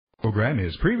program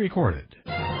is pre-recorded.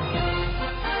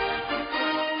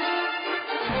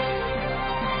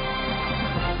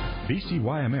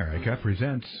 VCY America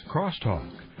presents Crosstalk,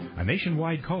 a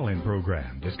nationwide call-in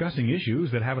program discussing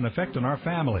issues that have an effect on our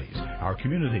families, our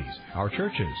communities, our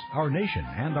churches, our nation,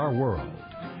 and our world.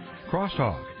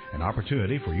 Crosstalk, an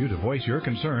opportunity for you to voice your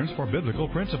concerns for biblical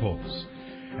principles.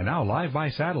 And now live by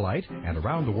satellite and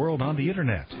around the world on the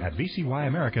Internet at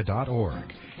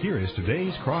vcyamerica.org. Here is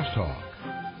today's Crosstalk.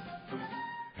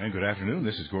 And good afternoon.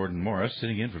 This is Gordon Morris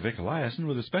sitting in for Vic Eliason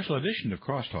with a special edition of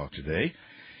Crosstalk today.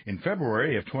 In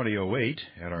February of 2008,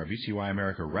 at our VCY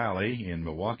America rally in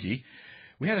Milwaukee,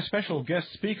 we had a special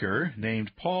guest speaker named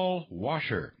Paul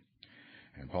Washer.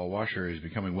 And Paul Washer is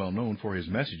becoming well known for his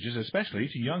messages, especially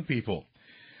to young people.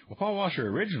 Well, Paul Washer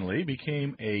originally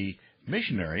became a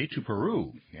missionary to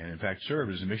Peru, and in fact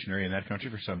served as a missionary in that country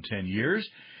for some 10 years.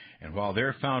 And while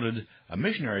there founded a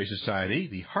missionary society,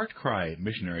 the Heart Cry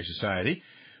Missionary Society,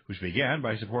 which began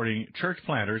by supporting church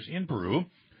planters in Peru,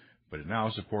 but it now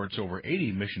supports over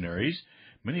 80 missionaries,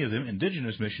 many of them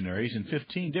indigenous missionaries in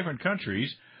 15 different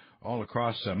countries all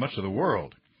across much of the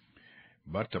world.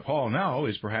 But Paul now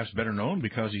is perhaps better known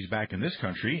because he's back in this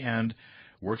country and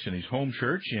works in his home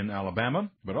church in Alabama,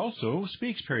 but also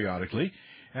speaks periodically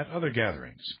at other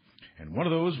gatherings. And one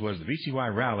of those was the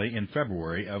VCY rally in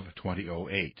February of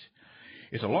 2008.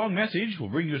 It's a long message. We'll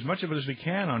bring you as much of it as we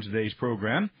can on today's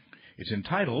program. It's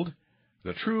entitled,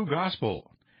 The True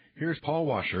Gospel. Here's Paul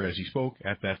Washer as he spoke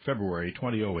at that February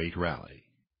 2008 rally.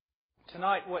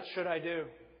 Tonight, what should I do?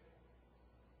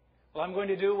 Well, I'm going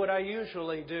to do what I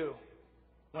usually do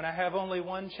when I have only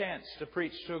one chance to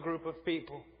preach to a group of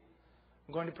people.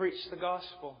 I'm going to preach the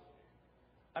gospel.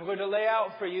 I'm going to lay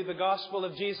out for you the gospel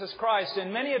of Jesus Christ.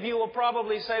 And many of you will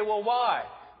probably say, well, why?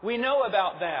 We know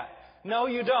about that. No,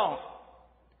 you don't.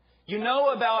 You know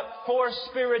about 4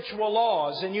 spiritual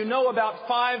laws, and you know about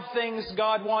 5 things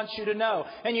God wants you to know.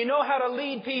 And you know how to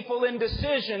lead people in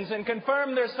decisions and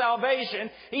confirm their salvation,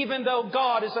 even though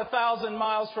God is 1,000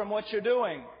 miles from what you're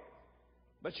doing.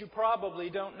 But you probably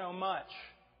don't know much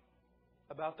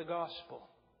about the gospel.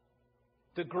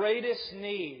 The greatest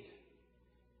need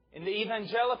in the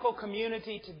evangelical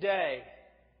community today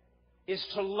is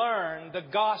to learn the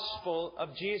gospel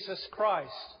of Jesus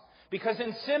Christ. Because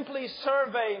in simply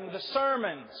surveying the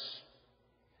sermons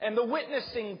and the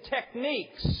witnessing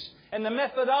techniques and the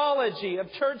methodology of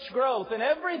church growth and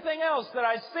everything else that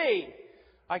I see,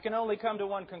 I can only come to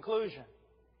one conclusion.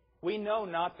 We know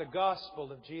not the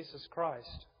gospel of Jesus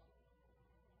Christ.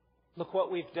 Look what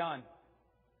we've done.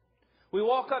 We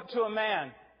walk up to a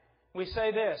man. We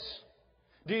say this,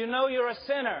 do you know you're a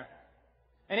sinner?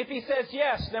 And if he says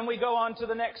yes, then we go on to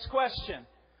the next question.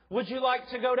 Would you like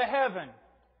to go to heaven?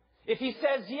 If he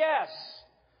says yes,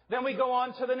 then we go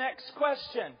on to the next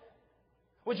question.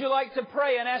 Would you like to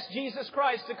pray and ask Jesus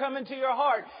Christ to come into your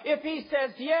heart? If he says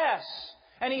yes,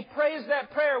 and he prays that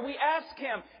prayer, we ask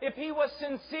him if he was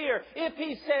sincere. If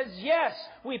he says yes,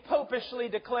 we popishly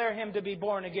declare him to be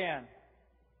born again.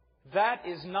 That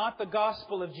is not the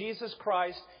gospel of Jesus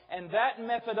Christ, and that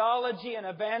methodology and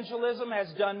evangelism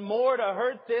has done more to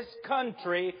hurt this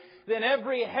country than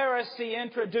every heresy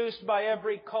introduced by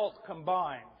every cult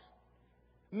combined.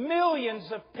 Millions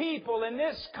of people in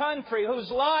this country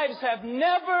whose lives have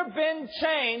never been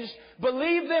changed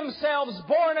believe themselves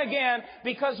born again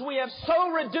because we have so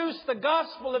reduced the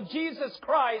gospel of Jesus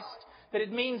Christ that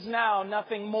it means now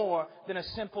nothing more than a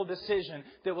simple decision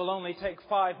that will only take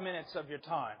 5 minutes of your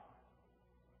time.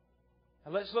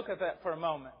 Now let's look at that for a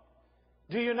moment.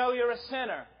 Do you know you're a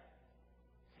sinner?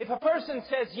 If a person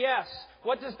says yes,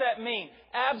 what does that mean?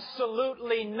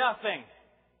 Absolutely nothing.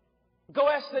 Go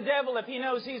ask the devil if he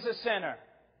knows he's a sinner.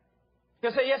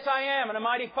 He'll say, yes, I am, and a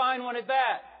mighty fine one at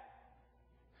that.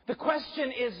 The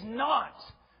question is not,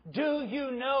 do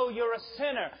you know you're a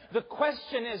sinner? The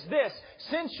question is this,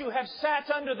 since you have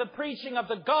sat under the preaching of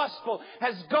the gospel,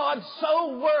 has God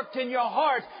so worked in your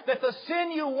heart that the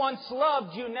sin you once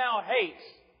loved you now hate?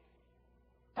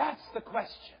 That's the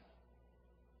question.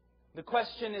 The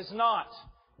question is not,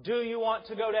 do you want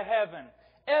to go to heaven?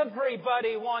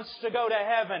 Everybody wants to go to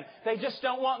heaven. They just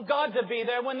don't want God to be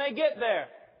there when they get there.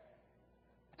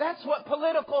 That's what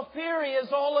political theory is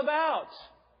all about.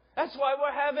 That's why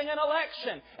we're having an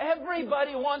election.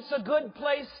 Everybody wants a good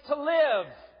place to live.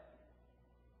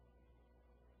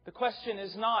 The question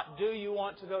is not, do you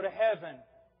want to go to heaven?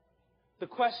 The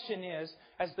question is,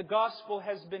 as the gospel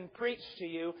has been preached to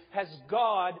you, has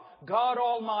God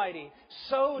Almighty,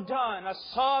 so done a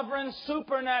sovereign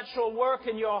supernatural work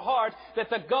in your heart that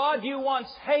the God you once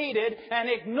hated and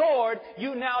ignored,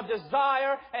 you now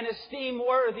desire and esteem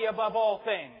worthy above all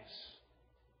things?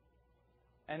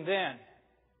 And then,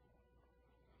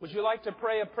 would you like to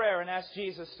pray a prayer and ask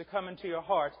Jesus to come into your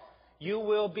heart? You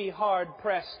will be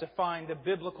hard-pressed to find a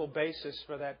biblical basis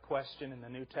for that question in the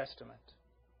New Testament.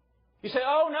 You say,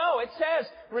 oh no, it says,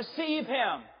 receive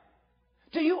Him.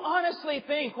 Do you honestly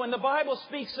think when the Bible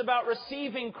speaks about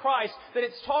receiving Christ that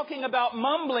it's talking about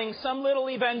mumbling some little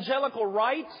evangelical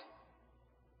rite?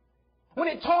 When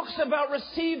it talks about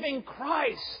receiving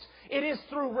Christ, it is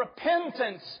through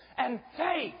repentance and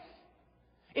faith.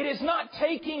 It is not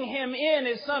taking Him in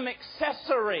as some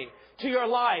accessory to your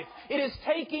life. It is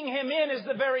taking Him in as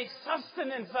the very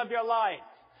sustenance of your life.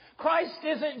 Christ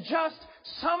isn't just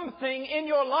something in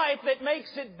your life that makes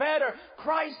it better.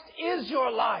 Christ is your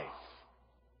life.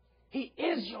 He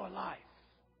is your life.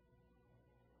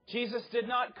 Jesus did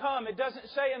not come. It doesn't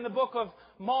say in the book of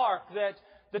Mark that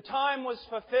the time was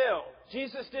fulfilled.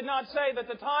 Jesus did not say that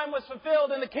the time was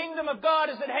fulfilled and the kingdom of God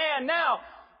is at hand. Now,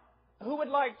 who would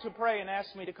like to pray and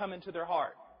ask me to come into their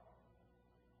heart?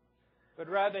 But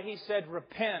rather He said,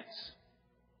 repent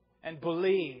and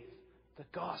believe the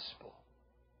gospel.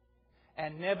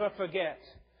 And never forget,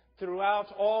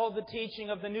 throughout all the teaching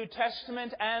of the New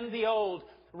Testament and the Old,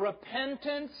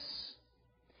 repentance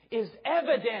is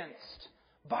evidenced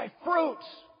by fruit,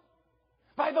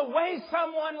 by the way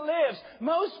someone lives.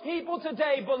 Most people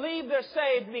today believe they're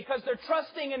saved because they're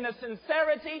trusting in the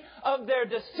sincerity of their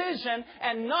decision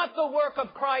and not the work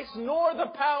of Christ nor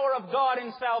the power of God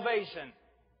in salvation.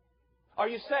 Are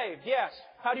you saved? Yes.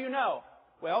 How do you know?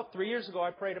 Well, 3 years ago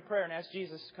I prayed a prayer and asked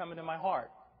Jesus to come into my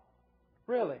heart.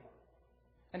 Really?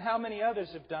 And how many others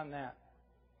have done that?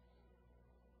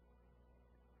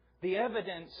 The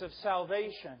evidence of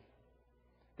salvation,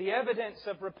 the evidence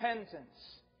of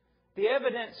repentance, the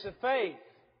evidence of faith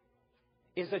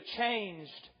is a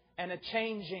changed and a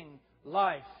changing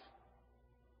life.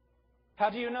 How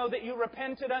do you know that you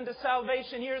repented unto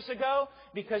salvation years ago?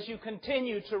 Because you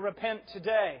continue to repent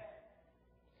today.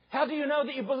 How do you know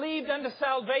that you believed unto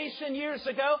salvation years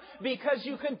ago? Because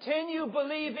you continue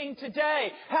believing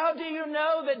today. How do you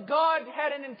know that God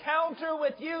had an encounter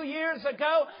with you years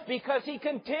ago? Because He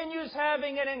continues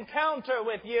having an encounter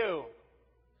with you.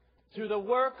 Through the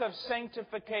work of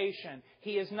sanctification,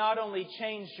 He has not only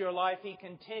changed your life, He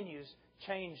continues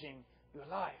changing your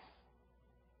life.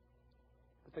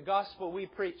 But the gospel we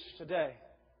preach today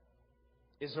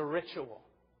is a ritual.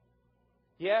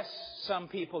 Yes, some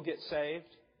people get saved,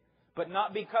 but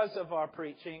not because of our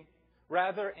preaching,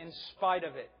 rather in spite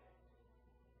of it.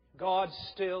 God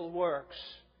still works,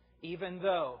 even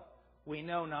though we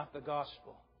know not the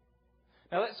gospel.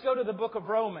 Now let's go to the book of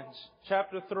Romans,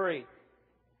 chapter 3,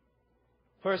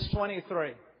 verse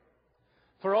 23.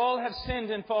 For all have sinned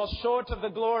and fall short of the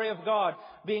glory of God,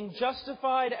 being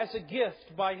justified as a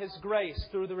gift by His grace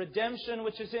through the redemption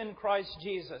which is in Christ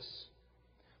Jesus,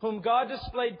 whom God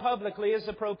displayed publicly as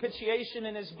a propitiation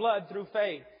in His blood through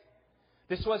faith.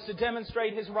 This was to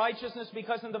demonstrate His righteousness,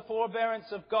 because in the forbearance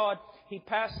of God He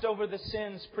passed over the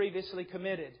sins previously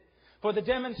committed. For the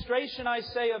demonstration, I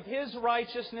say, of His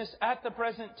righteousness at the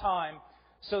present time,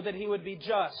 so that He would be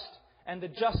just and the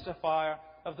justifier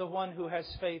of the one who has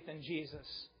faith in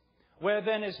Jesus. Where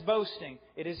then is boasting?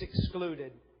 It is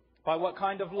excluded. By what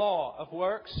kind of law? Of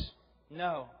works?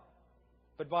 No,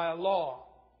 but by a law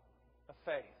of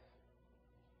faith.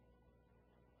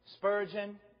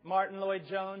 Spurgeon, Martin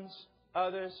Lloyd-Jones,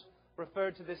 others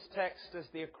refer to this text as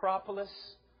the Acropolis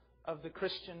of the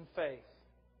Christian faith.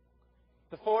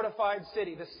 The fortified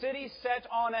city, the city set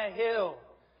on a hill.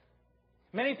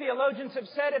 Many theologians have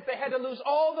said if they had to lose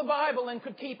all the Bible and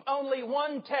could keep only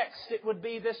one text, it would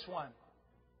be this one.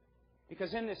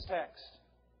 Because in this text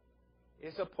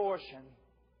is a portion,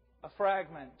 a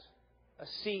fragment, a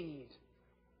seed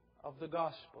of the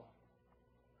gospel.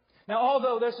 Now,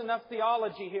 although there's enough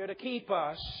theology here to keep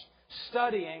us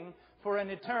studying for an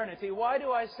eternity, why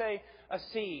do I say a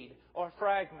seed or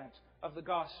fragment of the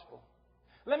gospel?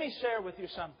 Let me share with you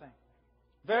something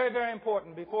very, very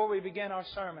important before we begin our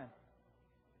sermon.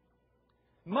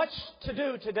 Much to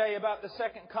do today about the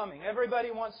second coming. Everybody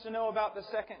wants to know about the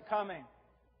second coming.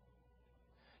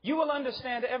 You will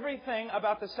understand everything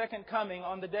about the second coming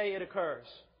on the day it occurs.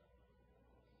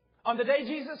 On the day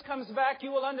Jesus comes back,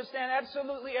 you will understand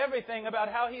absolutely everything about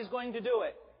how He's going to do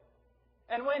it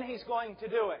and when He's going to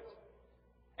do it.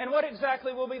 And what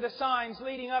exactly will be the signs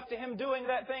leading up to Him doing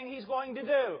that thing He's going to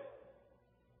do.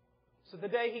 So the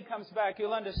day He comes back,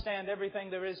 you'll understand everything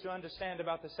there is to understand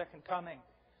about the second coming.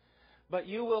 But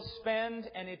you will spend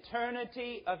an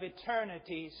eternity of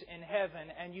eternities in heaven,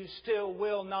 and you still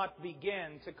will not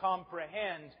begin to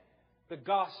comprehend the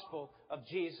gospel of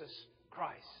Jesus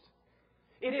Christ.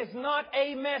 It is not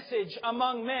a message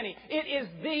among many. It is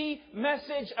the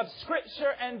message of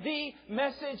Scripture and the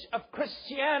message of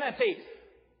Christianity.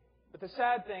 But the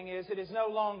sad thing is, it is no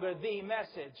longer the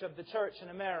message of the church in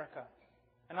America.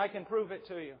 And I can prove it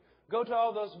to you. Go to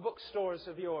all those bookstores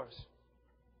of yours.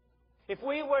 If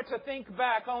we were to think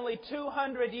back only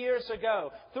 200 years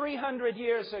ago, 300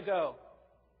 years ago,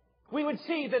 we would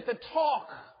see that the talk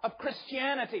of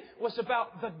Christianity was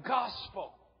about the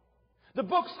gospel. The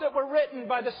books that were written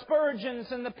by the Spurgeons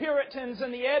and the Puritans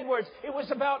and the Edwards, it was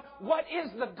about what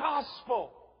is the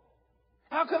gospel?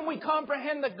 How can we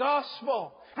comprehend the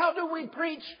gospel? How do we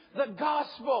preach the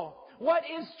gospel? What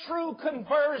is true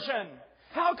conversion?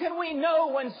 How can we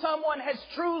know when someone has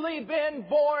truly been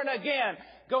born again?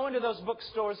 Go into those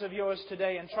bookstores of yours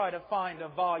today and try to find a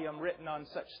volume written on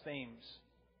such themes.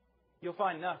 You'll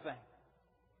find nothing.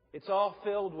 It's all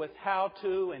filled with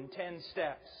how-to and 10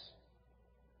 steps.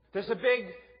 There's a big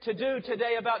to-do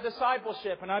today about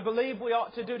discipleship, and I believe we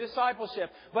ought to do discipleship.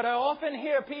 But I often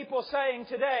hear people saying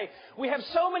today, we have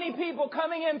so many people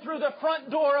coming in through the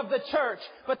front door of the church,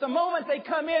 but the moment they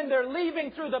come in, they're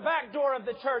leaving through the back door of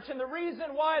the church. And the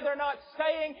reason why they're not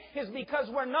staying is because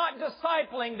we're not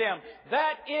discipling them.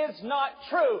 That is not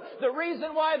true. The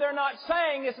reason why they're not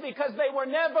staying is because they were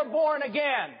never born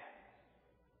again.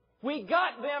 We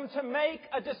got them to make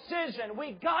a decision.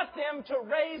 We got them to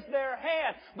raise their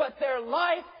hand. But their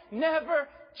life never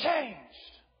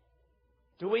changed.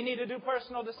 Do we need to do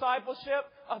personal discipleship?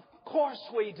 Of course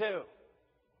we do.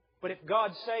 But if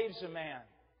God saves a man,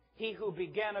 He who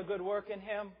began a good work in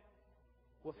him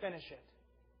will finish it.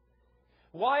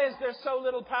 Why is there so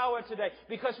little power today?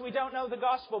 Because we don't know the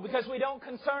gospel. Because we don't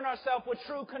concern ourselves with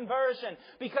true conversion.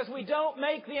 Because we don't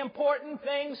make the important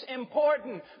things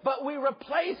important. But we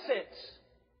replace it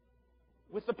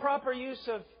with the proper use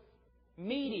of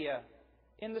media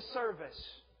in the service.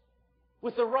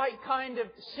 With the right kind of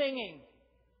singing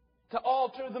to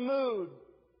alter the mood.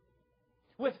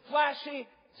 With flashy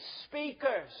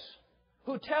speakers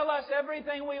who tell us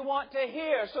everything we want to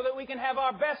hear so that we can have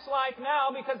our best life now,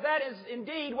 because that is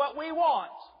indeed what we want.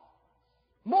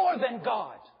 More than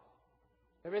God.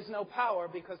 There is no power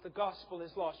because the gospel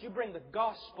is lost. You bring the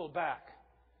gospel back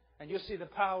and you'll see the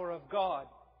power of God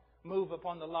move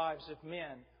upon the lives of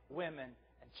men, women,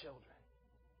 and children.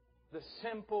 The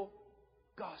simple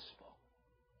gospel.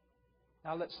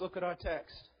 Now let's look at our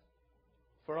text.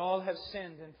 For all have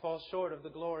sinned and fall short of the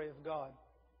glory of God.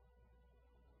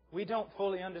 We don't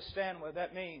fully understand what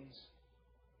that means.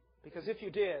 Because if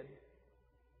you did,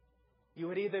 you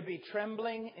would either be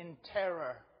trembling in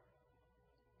terror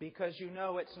because you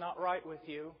know it's not right with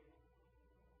you,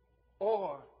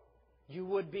 or you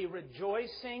would be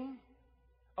rejoicing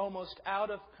almost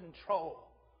out of control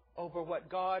over what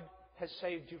God has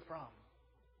saved you from.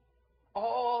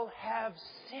 All have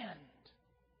sinned.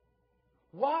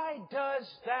 Why does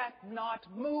that not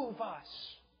move us?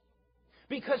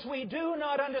 Because we do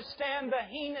not understand the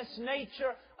heinous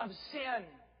nature of sin.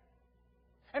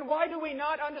 And why do we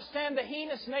not understand the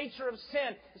heinous nature of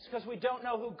sin? It's because we don't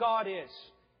know who God is.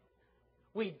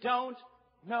 We don't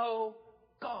know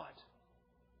God.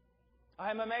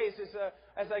 I am amazed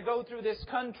as I go through this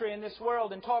country and this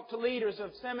world and talk to leaders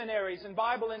of seminaries and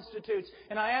Bible institutes,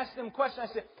 and I ask them questions.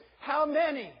 I say, how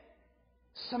many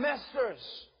semesters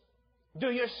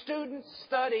do your students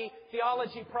study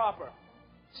theology proper?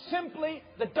 Simply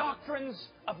the doctrines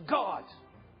of God.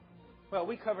 Well,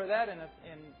 we cover that in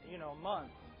a month.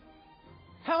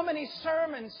 How many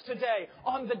sermons today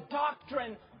on the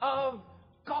doctrine of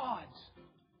God?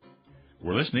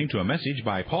 We're listening to a message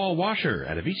by Paul Washer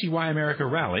at a VCY America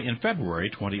rally in February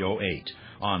 2008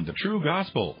 on the true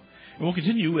gospel. And we'll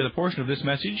continue with a portion of this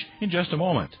message in just a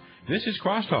moment. This is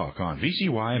Crosstalk on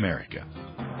VCY America.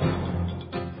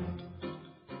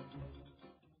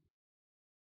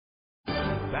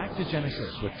 Back to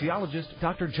Genesis with theologist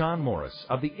Dr. John Morris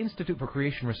of the Institute for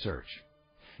Creation Research.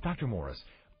 Dr. Morris,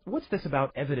 what's this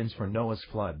about evidence for Noah's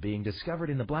flood being discovered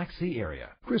in the Black Sea area?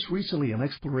 Chris, recently an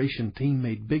exploration team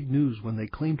made big news when they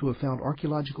claimed to have found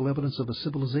archaeological evidence of a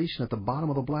civilization at the bottom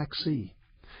of the Black Sea.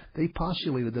 They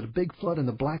postulated that a big flood in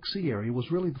the Black Sea area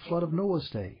was really the flood of Noah's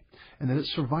day, and that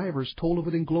its survivors told of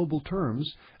it in global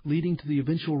terms, leading to the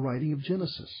eventual writing of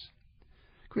Genesis.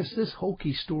 Chris, this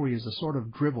hokey story is the sort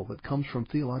of drivel that comes from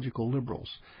theological liberals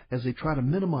as they try to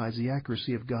minimize the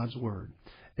accuracy of God's Word.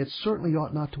 It certainly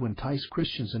ought not to entice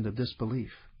Christians into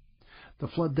disbelief. The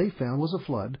flood they found was a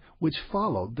flood which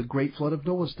followed the great flood of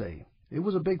Noah's day. It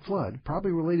was a big flood,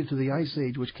 probably related to the Ice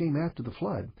Age which came after the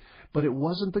flood, but it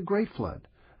wasn't the great flood,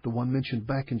 the one mentioned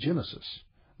back in Genesis.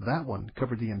 That one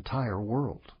covered the entire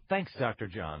world. Thanks, Dr.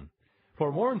 John.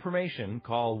 For more information,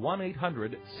 call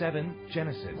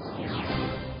 1-800-7-GENESIS.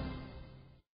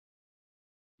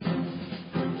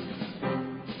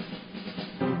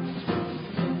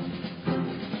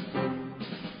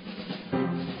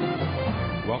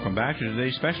 Welcome back to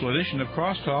today's special edition of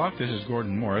Crosstalk. This is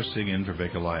Gordon Morris sitting in for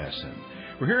Vic Eliason.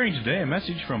 We're hearing today a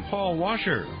message from Paul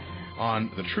Washer on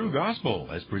the true gospel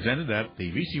as presented at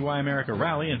the VCY America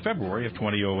Rally in February of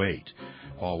 2008.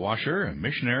 Paul Washer, a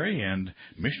missionary and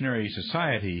Missionary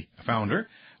Society founder,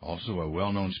 also a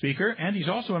well-known speaker, and he's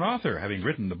also an author, having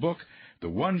written the book, The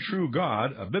One True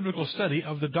God, a Biblical Study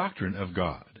of the Doctrine of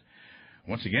God.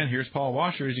 Once again, here's Paul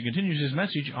Washer as he continues his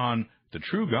message on the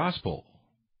true gospel.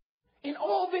 In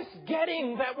all this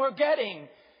getting that we're getting,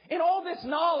 in all this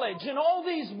knowledge, in all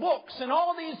these books, in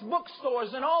all these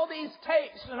bookstores, in all these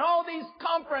tapes, in all these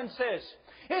conferences,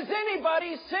 is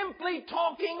anybody simply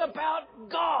talking about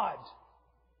God?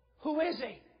 Who is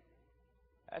He?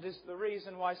 That is the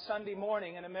reason why Sunday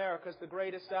morning in America is the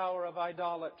greatest hour of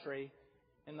idolatry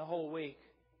in the whole week.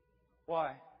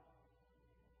 Why?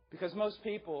 Because most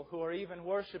people who are even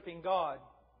worshiping God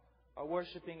are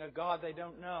worshiping a God they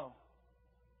don't know.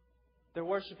 They're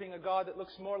worshiping a God that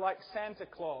looks more like Santa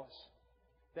Claus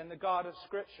than the God of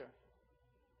Scripture.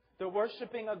 They're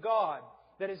worshiping a God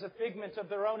that is a figment of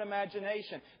their own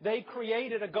imagination. They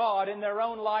created a God in their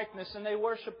own likeness and they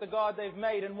worship the God they've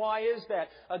made. And why is that?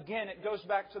 Again, it goes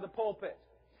back to the pulpit.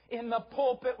 In the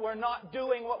pulpit, we're not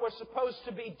doing what we're supposed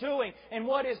to be doing. And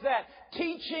what is that?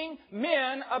 Teaching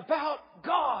men about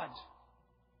God,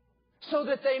 so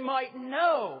that they might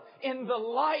know in the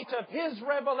light of His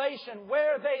revelation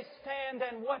where they stand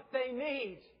and what they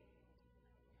need.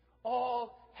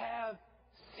 All have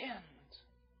sinned.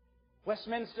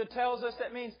 Westminster tells us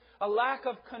that means a lack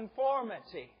of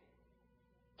conformity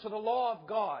to the law of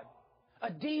God,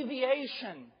 a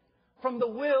deviation from the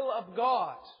will of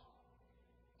God,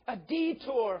 a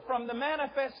detour from the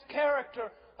manifest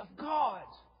character of God.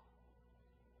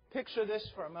 Picture this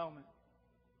for a moment.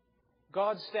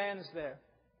 God stands there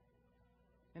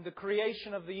in the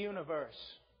creation of the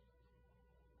universe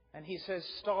and He says,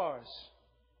 stars,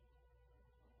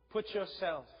 put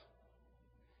yourself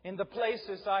in the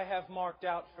places I have marked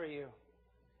out for you.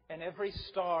 And every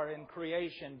star in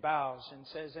creation bows and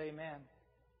says, Amen.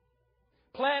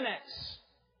 Planets,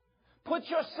 put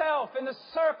yourself in the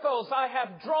circles I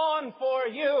have drawn for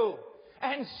you.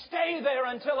 And stay there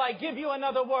until I give you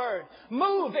another word.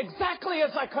 Move exactly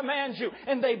as I command you.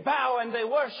 And they bow and they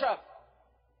worship.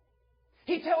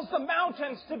 He tells the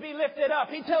mountains to be lifted up.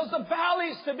 He tells the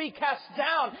valleys to be cast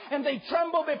down. And they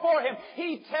tremble before Him.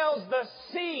 He tells the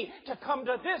sea to come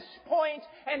to this point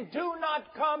and do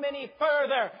not come any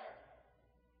further.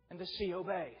 And the sea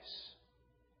obeys.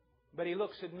 But He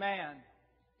looks at man.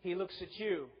 He looks at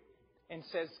you and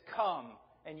says, come.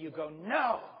 And you go,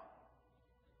 no.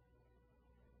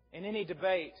 In any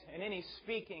debate, in any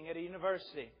speaking at a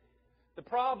university, the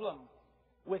problem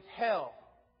with hell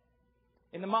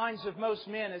in the minds of most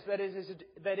men is that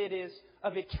it is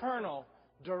of eternal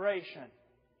duration.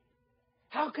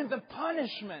 How can the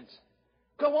punishment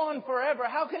go on forever?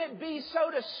 How can it be,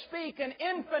 so to speak, an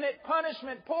infinite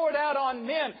punishment poured out on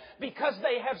men because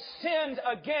they have sinned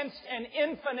against an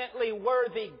infinitely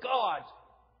worthy God?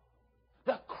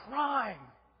 The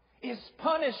crime is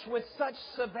punished with such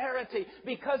severity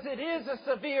because it is a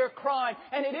severe crime.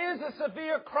 And it is a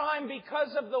severe crime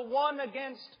because of the one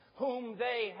against whom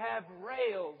they have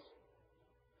railed,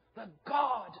 the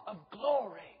God of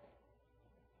glory.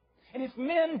 And if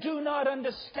men do not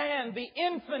understand the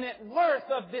infinite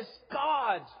worth of this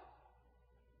God,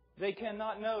 they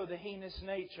cannot know the heinous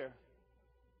nature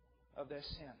of their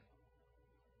sin.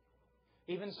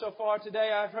 Even so far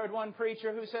today, I've heard one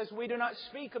preacher who says, we do not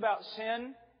speak about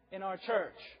sin in our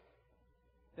church.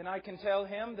 Then I can tell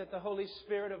him that the Holy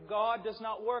Spirit of God does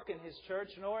not work in His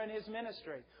church nor in His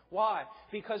ministry. Why?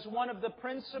 Because one of the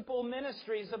principal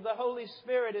ministries of the Holy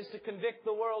Spirit is to convict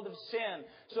the world of sin.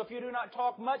 So if you do not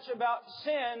talk much about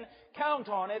sin, count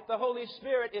on it. The Holy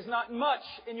Spirit is not much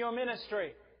in your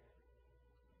ministry.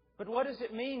 But what does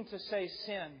it mean to say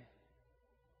sin?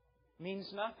 It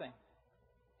means nothing.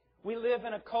 We live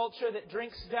in a culture that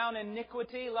drinks down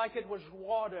iniquity like it was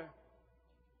water.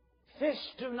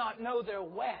 Fish do not know they're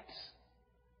wet.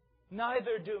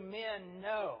 Neither do men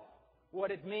know what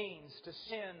it means to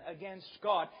sin against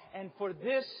God. And for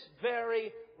this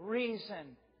very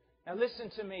reason, now listen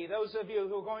to me, those of you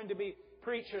who are going to be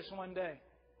preachers one day,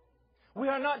 we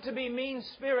are not to be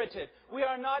mean-spirited. We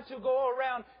are not to go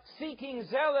around seeking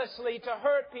zealously to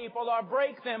hurt people or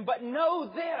break them. But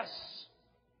know this.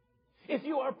 If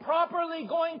you are properly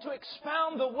going to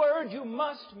expound the Word, you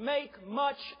must make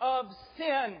much of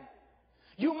sin.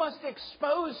 You must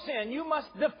expose sin. You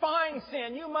must define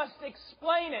sin. You must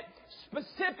explain it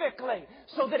specifically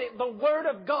so that the Word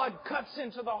of God cuts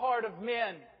into the heart of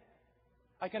men.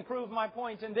 I can prove my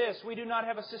point in this. We do not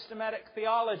have a systematic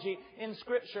theology in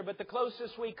Scripture, but the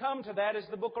closest we come to that is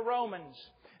the book of Romans.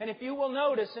 And if you will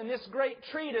notice in this great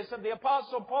treatise of the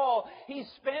Apostle Paul, he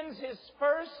spends his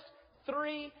first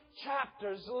 3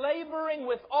 chapters laboring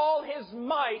with all his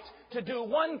might to do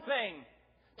one thing: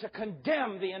 to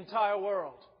condemn the entire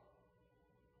world.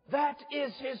 That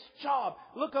is his job.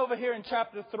 Look over here in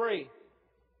chapter 3.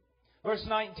 Verse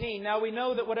 19, now we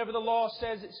know that whatever the law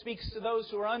says, it speaks to those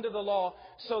who are under the law,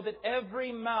 so that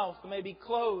every mouth may be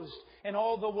closed and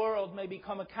all the world may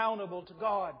become accountable to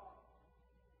God.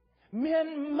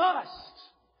 Men must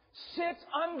sit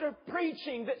under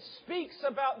preaching that speaks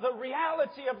about the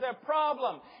reality of their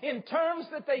problem in terms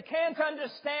that they can't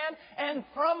understand and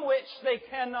from which they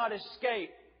cannot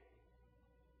escape.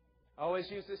 I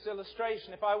always use this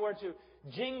illustration. If I were to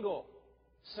jingle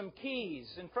some keys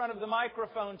in front of the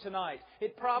microphone tonight,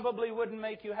 it probably wouldn't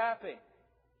make you happy.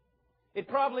 It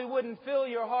probably wouldn't fill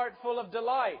your heart full of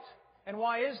delight. And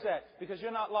why is that? Because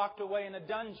you're not locked away in a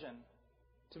dungeon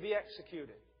to be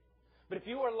executed. But if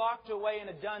you were locked away in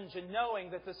a dungeon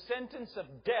knowing that the sentence of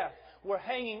death were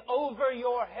hanging over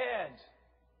your head,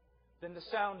 then the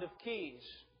sound of keys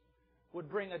would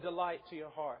bring a delight to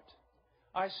your heart.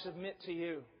 I submit to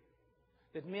you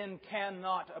that men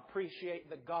cannot appreciate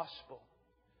the gospel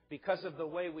because of the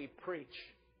way we preach.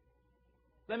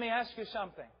 Let me ask you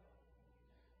something.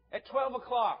 At 12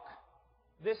 o'clock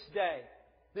this day,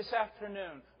 this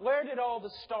afternoon, where did all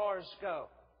the stars go?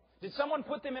 Did someone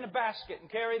put them in a basket and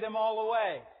carry them all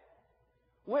away?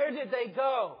 Where did they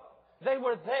go? They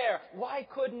were there. Why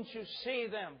couldn't you see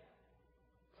them?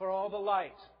 For all the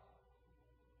light.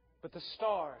 But the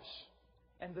stars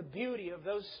and the beauty of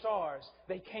those stars,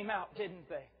 they came out, didn't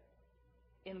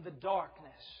they? In the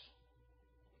darkness.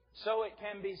 So it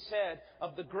can be said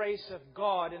of the grace of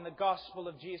God in the gospel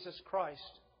of Jesus Christ.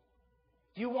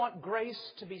 Do you want grace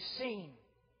to be seen?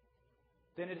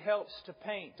 Then it helps to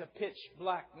paint a pitch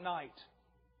black night,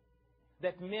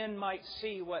 that men might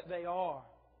see what they are.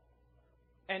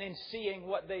 And in seeing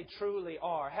what they truly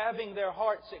are, having their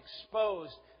hearts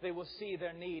exposed, they will see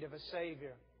their need of a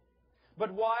Savior.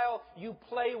 But while you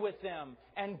play with them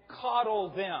and coddle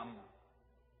them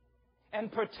and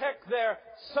protect their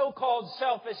so-called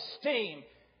self-esteem,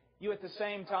 you at the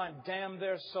same time damn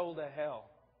their soul to hell.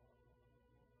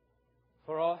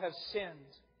 For all have sinned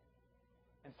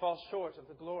and fall short of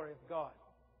the glory of God.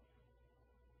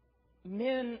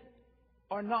 Men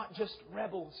are not just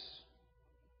rebels.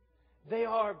 They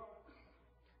are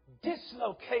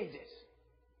dislocated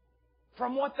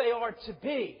from what they are to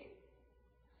be.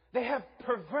 They have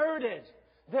perverted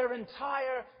their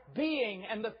entire being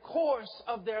and the course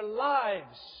of their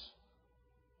lives.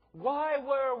 Why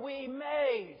were we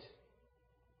made?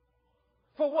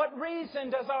 For what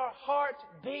reason does our heart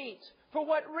beat? For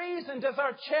what reason does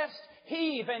our chest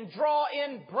heave and draw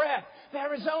in breath?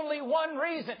 There is only one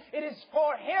reason. It is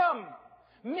for Him.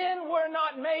 Men were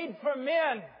not made for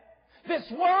men. This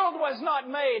world was not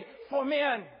made for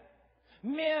men.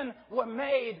 Men were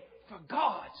made for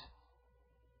God.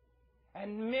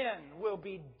 And men will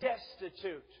be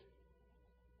destitute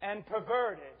and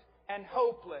perverted and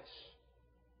hopeless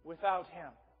without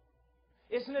Him.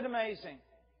 Isn't it amazing?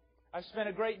 I've spent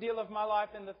a great deal of my life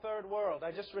in the third world.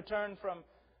 I just returned from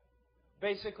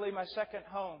basically my second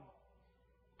home,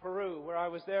 Peru, where I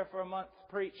was there for a month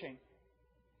preaching.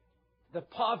 The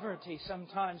poverty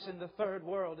sometimes in the third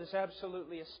world is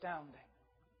absolutely astounding.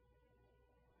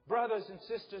 Brothers and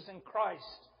sisters in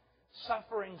Christ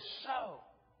suffering so.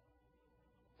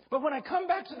 But when I come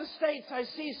back to the States, I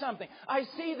see something. I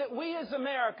see that we as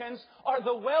Americans are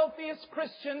the wealthiest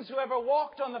Christians who ever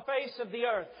walked on the face of the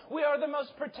earth. We are the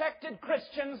most protected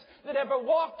Christians that ever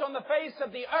walked on the face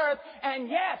of the earth. And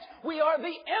yet, we are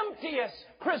the emptiest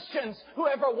Christians who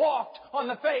ever walked on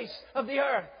the face of the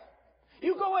earth.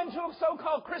 You go into a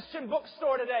so-called Christian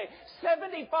bookstore today,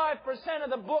 75% of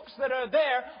the books that are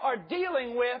there are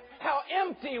dealing with how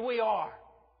empty we are.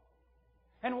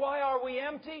 And why are we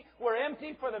empty? We're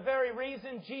empty for the very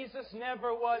reason Jesus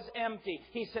never was empty.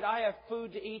 He said, I have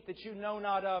food to eat that you know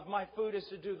not of. My food is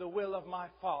to do the will of my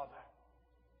Father.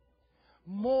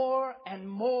 More and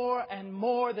more and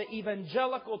more, the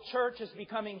evangelical church is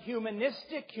becoming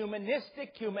humanistic.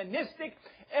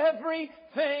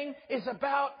 Everything is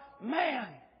about man.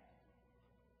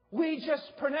 We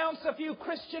just pronounce a few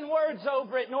Christian words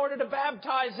over it in order to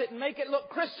baptize it and make it look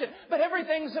Christian. But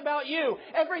everything's about you.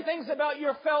 Everything's about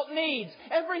your felt needs.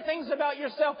 Everything's about your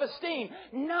self-esteem.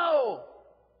 No.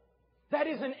 That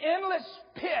is an endless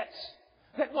pit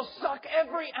that will suck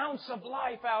every ounce of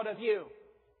life out of you.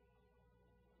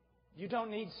 You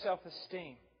don't need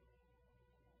self-esteem.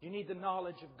 You need the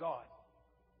knowledge of God.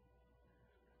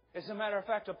 As a matter of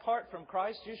fact, apart from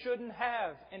Christ, you shouldn't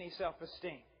have any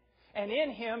self-esteem. And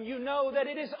in Him, you know that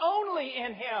it is only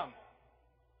in Him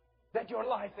that your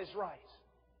life is right.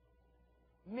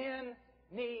 Men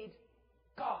need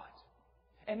God.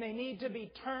 And they need to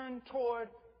be turned toward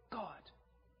God.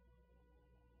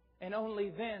 And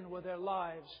only then will their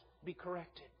lives be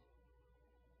corrected.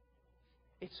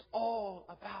 It's all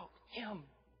about Him.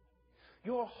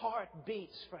 Your heart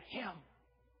beats for Him.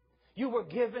 You were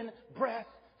given breath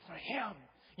for Him.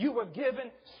 You were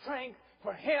given strength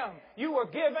for Him. You were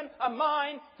given a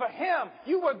mind for Him.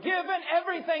 You were given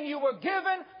everything you were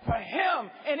given for Him.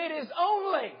 And it is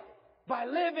only by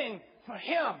living for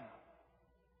Him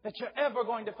that you're ever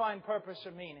going to find purpose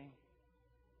or meaning.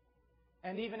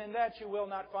 And even in that, you will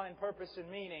not find purpose and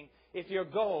meaning if your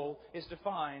goal is to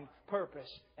find purpose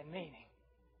and meaning.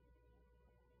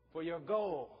 For your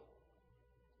goal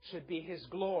should be His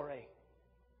glory.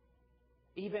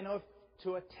 Even if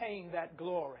to attain that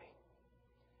glory,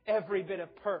 every bit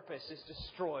of purpose is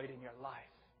destroyed in your life.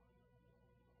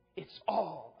 It's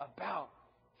all about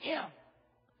Him,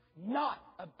 not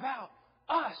about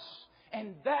us.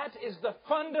 And that is the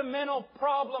fundamental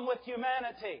problem with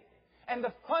humanity. And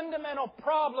the fundamental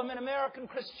problem in American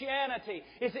Christianity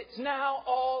is it's now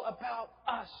all about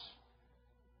us.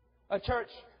 A church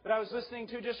that I was listening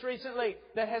to just recently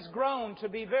that has grown to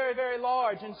be very, very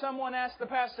large. And someone asked the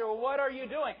pastor, well, what are you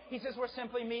doing? He says, we're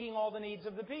simply meeting all the needs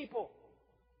of the people.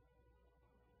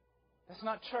 That's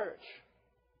not church.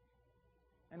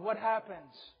 And what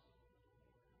happens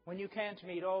when you can't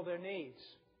meet all their needs?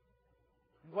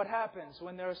 What happens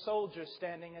when there are soldiers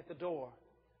standing at the door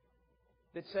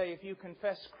that say, if you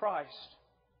confess Christ,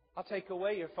 I'll take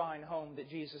away your fine home that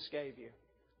Jesus gave you.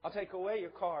 I'll take away your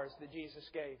cars that Jesus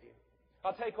gave you.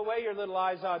 I'll take away your little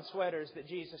Izod sweaters that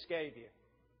Jesus gave you.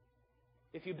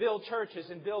 If you build churches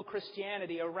and build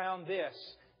Christianity around this,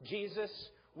 Jesus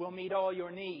will meet all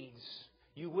your needs.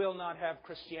 You will not have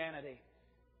Christianity.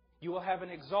 You will have an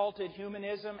exalted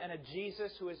humanism and a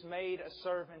Jesus who is made a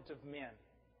servant of men.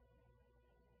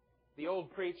 The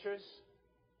old preachers,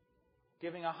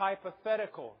 giving a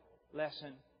hypothetical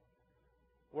lesson,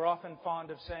 were often fond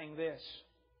of saying this: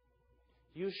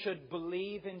 you should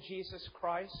believe in Jesus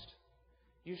Christ,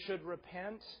 you should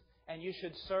repent, and you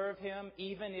should serve Him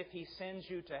even if He sends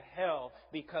you to hell,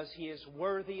 because He is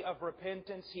worthy of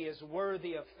repentance, He is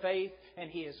worthy of faith,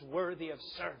 and He is worthy of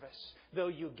service, though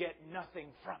you get nothing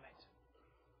from it.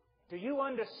 Do you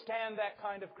understand that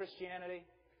kind of Christianity?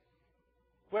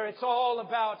 Where it's all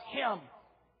about Him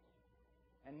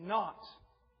and not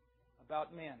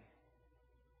about men.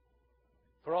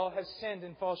 For all have sinned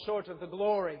and fall short of the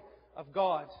glory of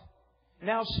God.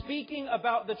 Now, speaking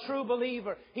about the true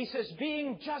believer, he says,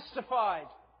 being justified.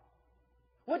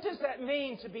 What does that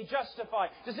mean, to be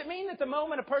justified? Does it mean that the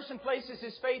moment a person places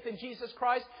his faith in Jesus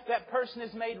Christ, that person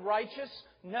is made righteous?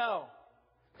 No.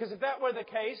 Because if that were the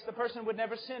case, the person would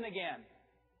never sin again.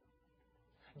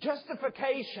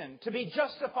 Justification, to be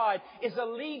justified, is a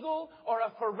legal or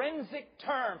a forensic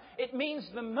term. It means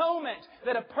the moment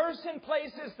that a person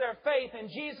places their faith in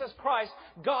Jesus Christ,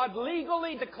 God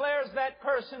legally declares that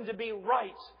person to be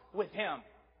right with Him.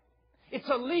 It's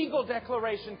a legal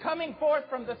declaration coming forth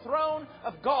from the throne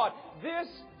of God. This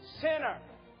sinner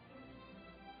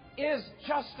is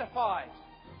justified.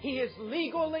 He is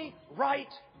legally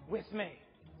right with me.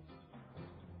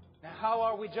 Now, how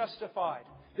are we justified?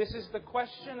 This is the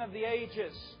question of the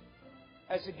ages,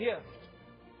 as a gift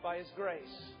by His grace.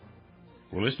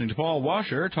 We're listening to Paul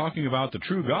Washer talking about the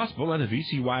true gospel at a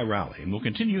VCY rally, and we'll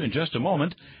continue in just a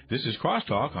moment. This is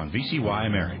Crosstalk on VCY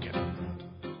America.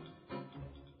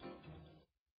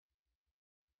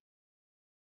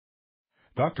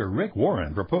 Dr. Rick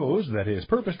Warren proposed that his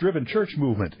purpose-driven church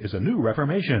movement is a new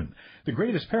reformation, the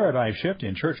greatest paradigm shift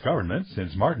in church government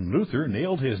since Martin Luther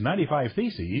nailed his 95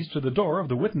 Theses to the door of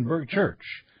the Wittenberg Church.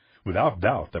 Without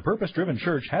doubt, the purpose-driven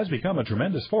church has become a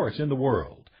tremendous force in the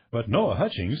world. But Noah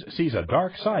Hutchings sees a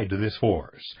dark side to this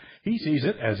force. He sees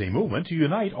it as a movement to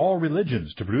unite all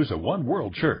religions to produce a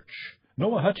one-world church.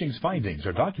 Noah Hutchings' findings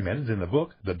are documented in the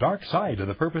book, The Dark Side of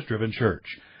the Purpose-Driven Church,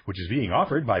 which is being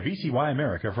offered by VCY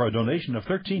America for a donation of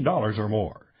 $13 or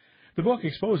more. The book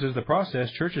exposes the process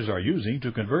churches are using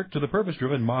to convert to the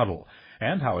purpose-driven model,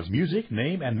 and how its music,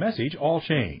 name, and message all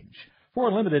change. For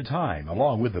a limited time,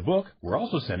 along with the book, we're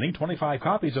also sending 25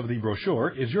 copies of the brochure,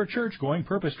 Is Your Church Going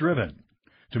Purpose-Driven?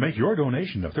 To make your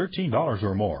donation of $13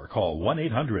 or more, call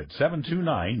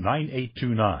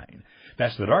 1-800-729-9829.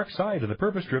 That's The Dark Side of the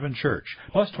Purpose-Driven Church,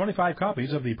 plus 25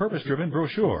 copies of the Purpose-Driven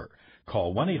brochure.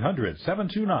 Call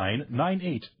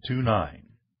 1-800-729-9829.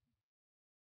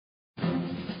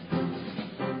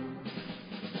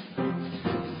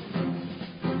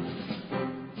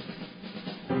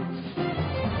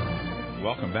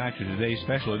 Welcome back to today's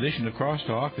special edition of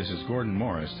Crosstalk. This is Gordon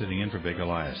Morris sitting in for Vic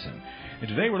Eliason. And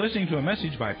today we're listening to a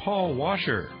message by Paul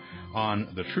Washer on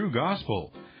the true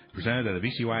gospel, presented at the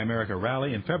VCY America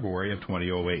Rally in February of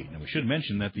 2008. And we should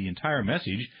mention that the entire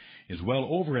message is well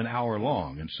over an hour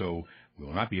long, and so we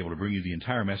will not be able to bring you the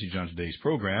entire message on today's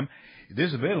program. It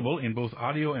is available in both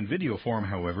audio and video form,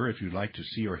 however, if you'd like to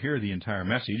see or hear the entire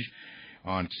message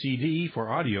on CD for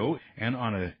audio and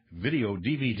on a video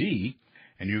DVD.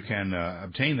 And you can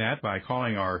obtain that by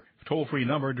calling our toll-free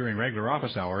number during regular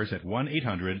office hours at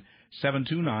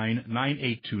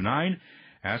 1-800-729-9829.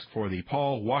 Ask for the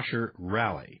Paul Washer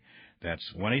Rally. That's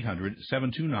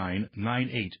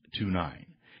 1-800-729-9829.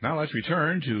 Now let's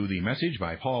return to the message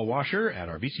by Paul Washer at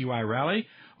our VCY Rally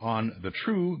on the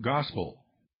true gospel.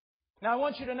 Now I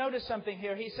want you to notice something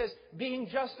here. He says, being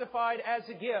justified as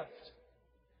a gift.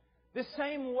 This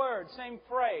same word, same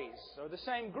phrase, or the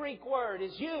same Greek word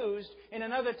is used in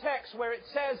another text where it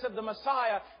says of the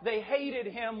Messiah, they hated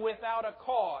Him without a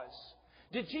cause.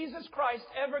 Did Jesus Christ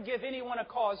ever give anyone a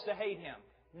cause to hate Him?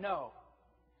 No.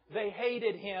 They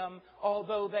hated Him,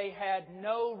 although they had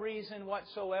no reason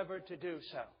whatsoever to do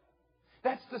so.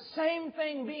 That's the same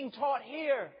thing being taught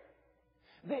here.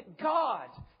 That God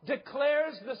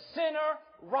declares the sinner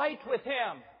right with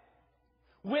Him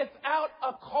without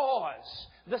a cause.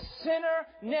 The sinner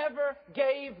never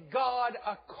gave God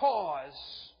a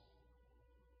cause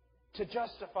to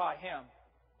justify him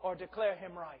or declare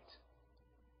him right.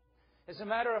 As a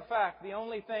matter of fact, the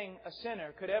only thing a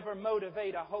sinner could ever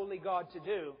motivate a holy God to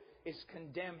do is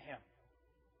condemn him.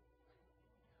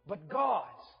 But God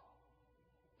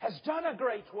has done a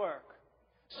great work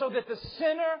so that the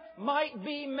sinner might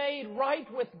be made right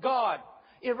with God,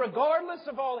 irregardless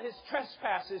of all his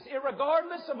trespasses,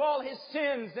 irregardless of all his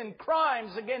sins and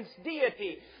crimes against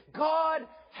deity. God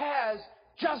has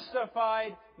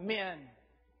justified men,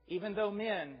 even though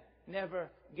men never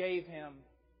gave Him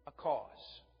a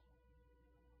cause.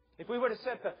 If we were to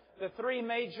set the three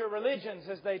major religions,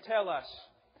 as they tell us,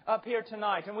 up here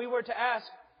tonight, and we were to ask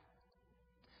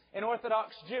an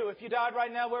Orthodox Jew, if you died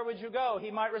right now, where would you go?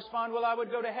 He might respond, well, I would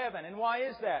go to heaven. And why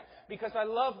is that? Because I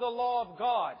love the law of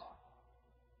God.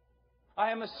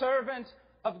 I am a servant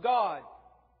of God.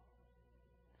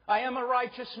 I am a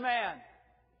righteous man.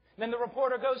 Then the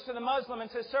reporter goes to the Muslim and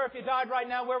says, sir, if you died right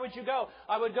now, where would you go?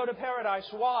 I would go to paradise.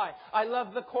 Why? I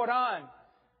love the Quran.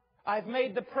 I've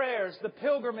made the prayers, the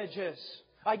pilgrimages.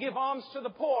 I give alms to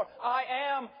the poor. I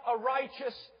am a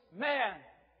righteous man.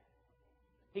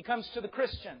 He comes to the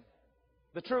Christian,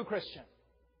 the true Christian.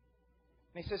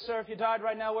 And he says, sir, if you died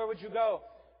right now, where would you go?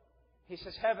 He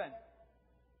says, heaven.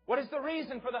 What is the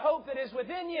reason for the hope that is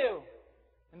within you?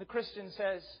 And the Christian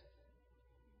says,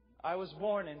 I was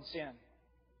born in sin.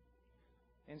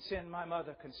 In sin, my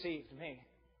mother conceived me.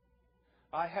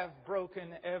 I have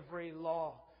broken every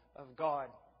law of God,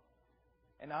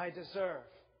 and I deserve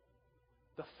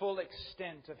the full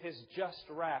extent of His just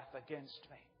wrath against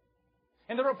me.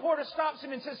 And the reporter stops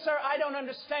him and says, sir, I don't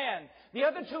understand. The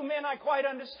other two men I quite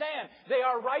understand. They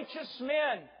are righteous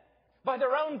men by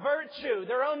their own virtue,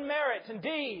 their own merit and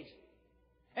deed.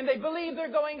 And they believe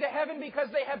they're going to heaven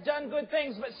because they have done good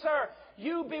things. But sir,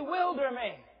 you bewilder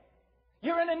me.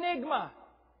 You're an enigma.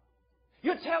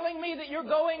 You're telling me that you're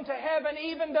going to heaven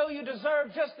even though you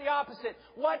deserve just the opposite.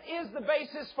 What is the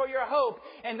basis for your hope?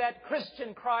 And that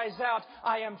Christian cries out,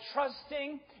 I am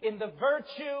trusting in the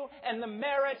virtue and the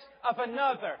merit of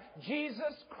another,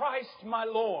 Jesus Christ my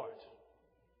Lord.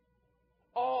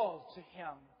 All to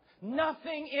Him.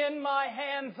 Nothing in my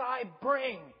hands I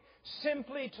bring.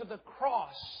 Simply to the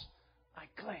cross I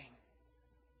cling.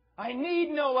 I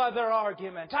need no other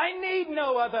argument. I need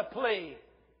no other plea.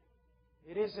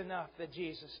 It is enough that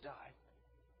Jesus died.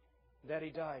 That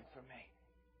He died for me.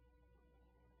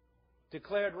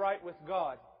 Declared right with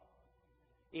God,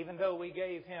 even though we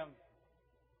gave Him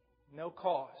no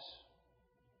cause.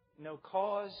 No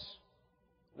cause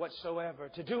whatsoever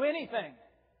to do anything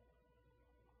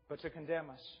but to condemn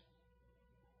us.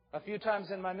 A few times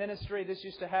in my ministry, this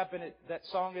used to happen. That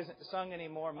song isn't sung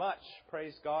anymore much,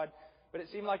 praise God. But it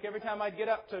seemed like every time I'd get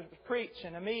up to preach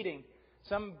in a meeting,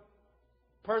 some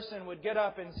person would get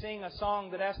up and sing a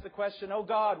song that asked the question, oh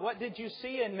God, what did you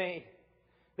see in me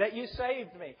that you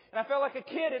saved me? And I felt like a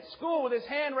kid at school with his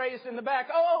hand raised in the back.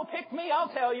 Oh, pick me, I'll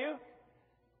tell you.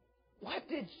 What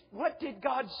did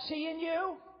God see in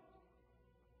you?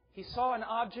 He saw an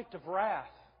object of wrath.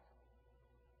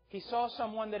 He saw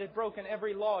someone that had broken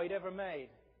every law He'd ever made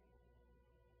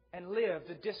and lived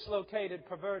a dislocated,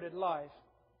 perverted life.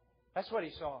 That's what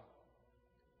He saw.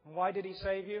 And why did He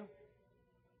save you?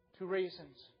 2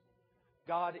 reasons.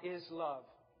 God is love.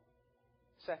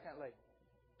 Secondly,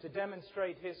 to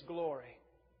demonstrate His glory,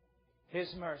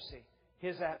 His mercy,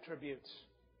 His attributes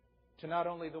to not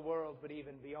only the world but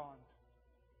even beyond.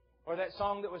 Or that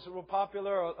song that was real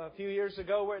popular a few years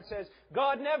ago where it says,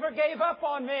 God never gave up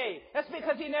on me. That's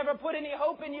because He never put any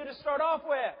hope in you to start off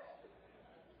with.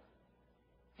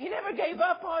 He never gave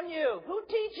up on you. Who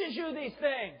teaches you these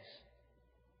things?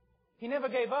 He never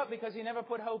gave up because He never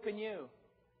put hope in you.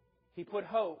 He put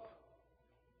hope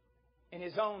in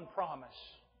His own promise,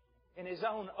 in His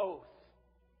own oath,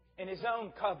 in His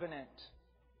own covenant.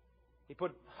 He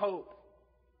put hope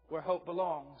where hope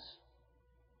belongs,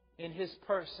 in His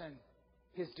person,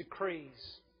 His decrees,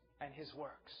 and His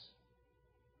works.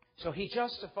 So He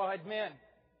justified men,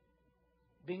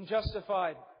 being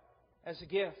justified as a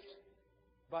gift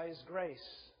by His grace,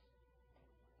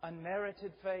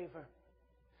 unmerited favor.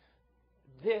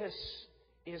 This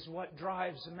is what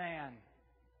drives a man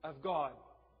of God.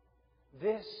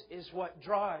 This is what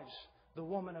drives the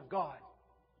woman of God.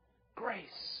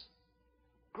 Grace.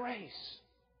 Grace.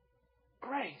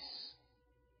 Grace.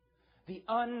 The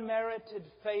unmerited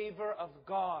favor of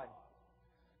God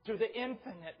through the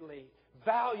infinitely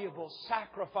valuable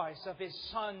sacrifice of His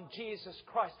Son, Jesus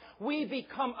Christ. We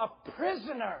become a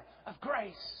prisoner of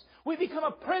grace. We become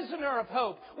a prisoner of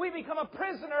hope. We become a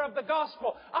prisoner of the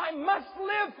gospel. I must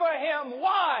live for Him.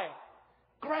 Why?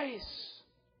 Grace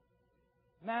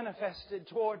manifested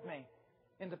toward me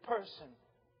in the person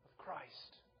of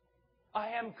Christ. I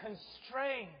am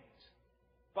constrained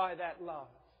by that love.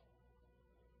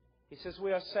 He says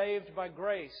we are saved by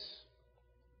grace.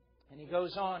 And he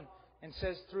goes on and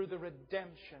says through the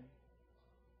redemption.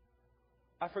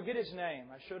 I forget his name.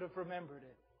 I should have remembered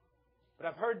it. But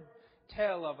I've heard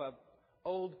tell of an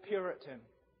old Puritan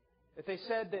that they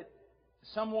said that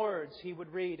some words he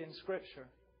would read in Scripture,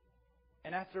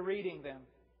 and after reading them,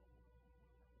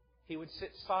 he would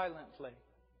sit silently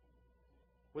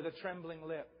with a trembling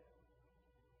lip.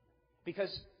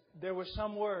 Because there were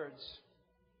some words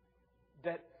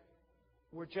that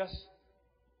were just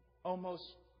almost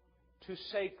too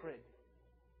sacred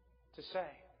to say.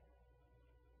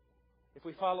 If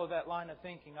we follow that line of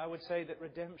thinking, I would say that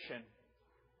redemption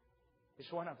is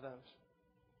one of those.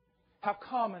 How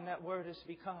common that word has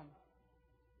become.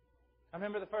 I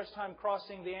remember the first time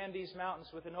crossing the Andes Mountains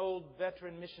with an old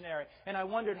veteran missionary, and I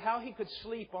wondered how he could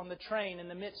sleep on the train in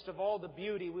the midst of all the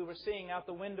beauty we were seeing out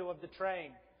the window of the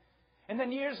train. And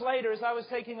then years later, as I was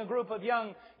taking a group of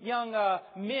young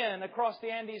men across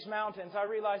the Andes Mountains, I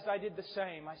realized I did the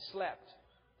same. I slept.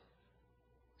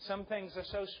 Some things are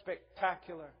so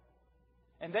spectacular,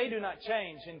 and they do not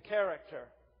change in character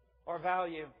or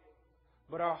value,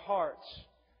 but our hearts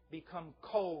become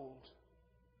cold,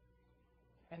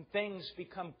 and things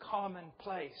become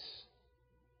commonplace,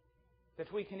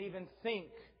 that we can even think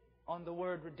on the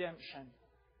word redemption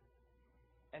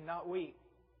and not weep.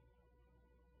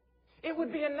 It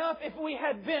would be enough if we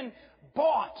had been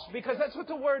bought, because that's what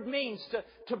the word means,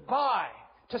 to buy,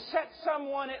 to set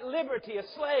someone at liberty, a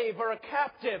slave or a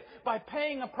captive, by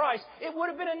paying a price. It would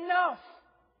have been enough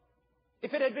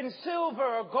if it had been silver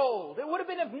or gold. It would have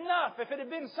been enough if it had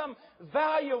been some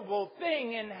valuable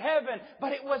thing in heaven.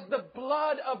 But it was the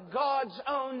blood of God's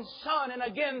own Son. And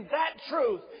again, that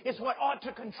truth is what ought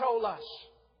to control us.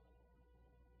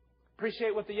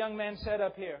 Appreciate what the young man said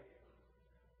up here.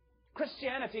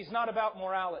 Christianity is not about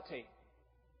morality.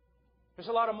 There's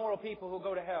a lot of moral people who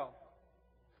go to hell.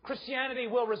 Christianity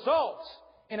will result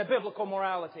in a biblical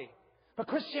morality. But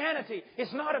Christianity is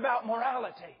not about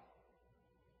morality.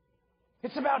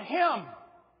 It's about Him.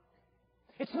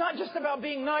 It's not just about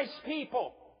being nice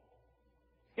people.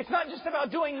 It's not just about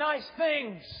doing nice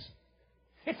things.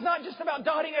 It's not just about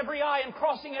dotting every I and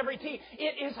crossing every T.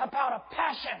 It is about a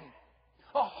passion.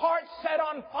 A heart set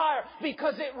on fire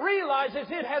because it realizes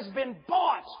it has been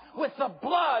bought with the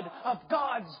blood of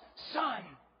God's Son.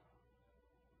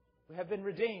 We have been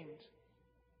redeemed.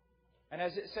 And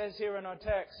as it says here in our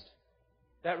text,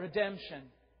 that redemption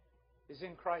is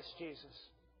in Christ Jesus.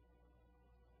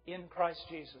 In Christ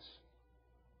Jesus.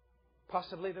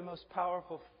 Possibly the most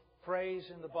powerful phrase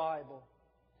in the Bible,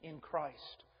 in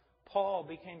Christ. Paul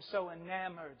became so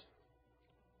enamored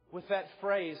with that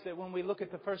phrase that when we look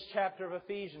at the first chapter of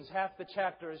Ephesians, half the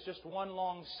chapter is just one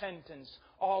long sentence,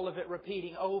 all of it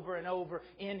repeating over and over,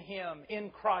 in Him,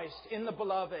 in Christ, in the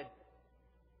Beloved.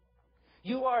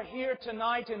 You are here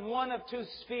tonight in one of two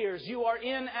spheres. You are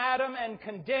in Adam and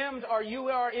condemned, or you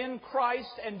are in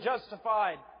Christ and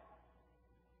justified.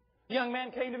 A young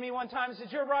man came to me one time and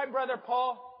said, "You're right, Brother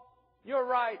Paul. You're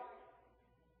right.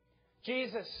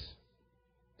 Jesus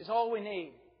is all we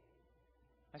need."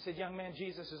 I said, "Young man,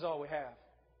 Jesus is all we have.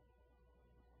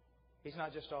 He's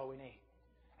not just all we need.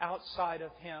 Outside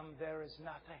of Him, there is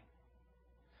nothing."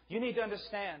 You need to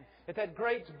understand that that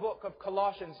great book of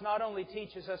Colossians not only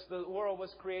teaches us the world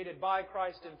was created by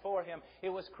Christ and for Him, it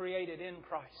was created in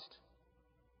Christ.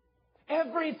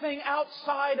 Everything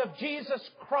outside of Jesus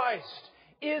Christ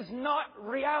is not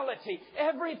reality.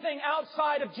 Everything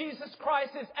outside of Jesus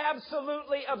Christ is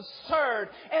absolutely absurd.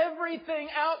 Everything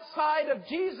outside of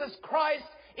Jesus Christ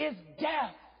is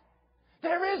death.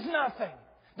 There is nothing.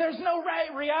 There's no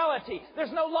reality.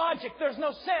 There's no logic. There's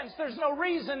no sense. There's no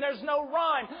reason. There's no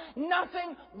rhyme.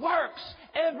 Nothing works.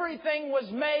 Everything was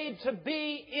made to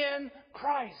be in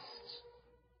Christ.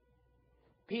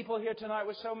 People here tonight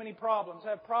with so many problems.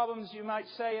 I have problems, you might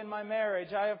say, in my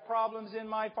marriage. I have problems in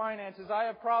my finances. I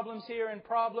have problems here and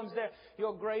problems there.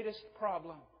 Your greatest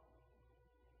problem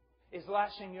is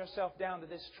lashing yourself down to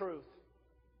this truth.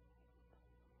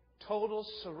 Total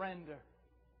surrender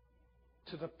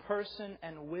to the person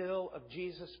and will of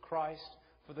Jesus Christ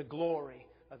for the glory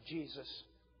of Jesus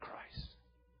Christ.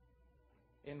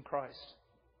 In Christ,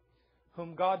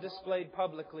 whom God displayed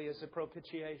publicly as a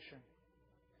propitiation.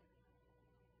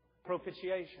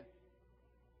 Propitiation.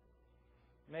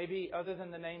 Maybe, other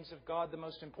than the names of God, the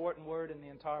most important word in the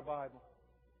entire Bible.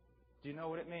 Do you know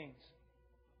what it means?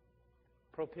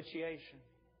 Propitiation.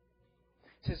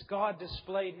 It says God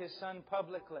displayed His Son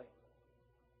publicly.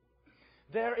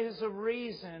 There is a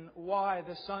reason why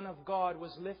the Son of God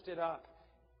was lifted up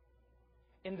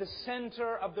in the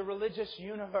center of the religious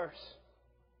universe,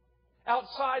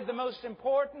 outside the most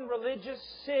important religious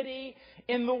city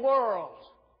in the world.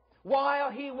 While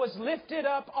He was lifted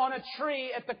up on a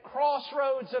tree at the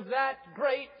crossroads of that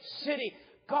great city,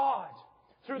 God,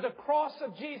 through the cross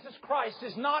of Jesus Christ,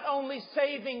 is not only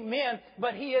saving men,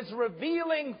 but He is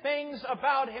revealing things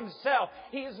about Himself.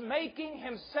 He is making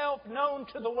Himself known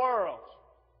to the world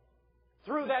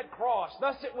through that cross.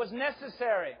 Thus it was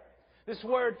necessary. This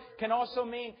word can also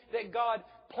mean that God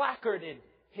placarded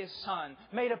His Son,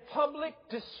 made a public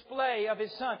display of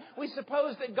His Son. We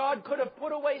suppose that God could have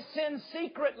put away sin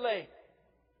secretly,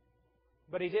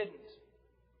 but He didn't.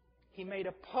 He made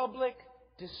a public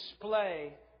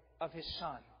display of His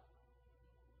Son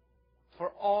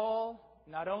for all,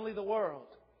 not only the world,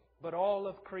 but all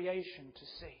of creation to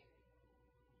see.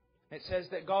 It says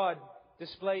that God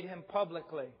displayed Him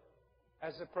publicly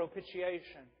as a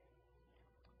propitiation.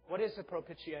 What is a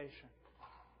propitiation?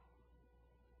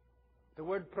 The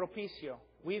word propicio.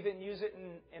 We even use it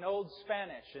in Old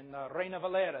Spanish, in the Reina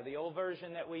Valera, the old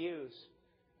version that we use.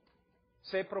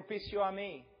 Sé propicio a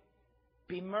mí.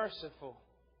 Be merciful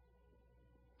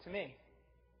to me.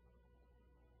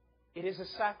 It is a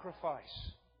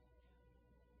sacrifice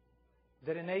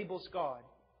that enables God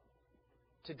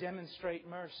to demonstrate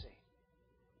mercy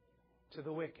to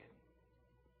the wicked.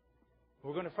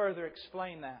 We're going to further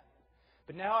explain that.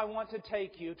 But now I want to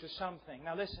take you to something.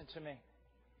 Now listen to me.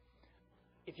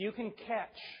 If you can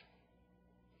catch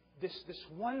this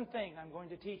one thing I'm going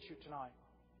to teach you tonight,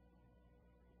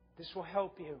 this will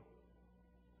help you.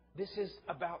 This is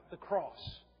about the cross.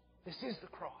 This is the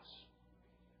cross.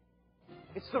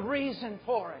 It's the reason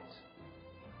for it.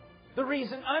 The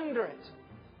reason under it.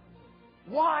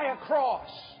 Why a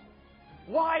cross?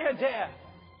 Why a death?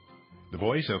 The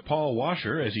voice of Paul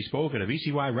Washer as he spoke at a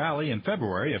VCY rally in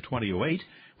February of 2008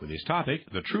 with his topic,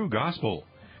 The True Gospel.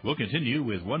 We'll continue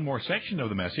with one more section of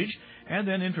the message and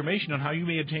then information on how you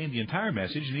may obtain the entire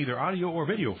message in either audio or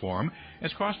video form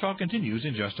as Crosstalk continues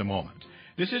in just a moment.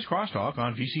 This is Crosstalk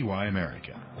on VCY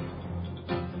America.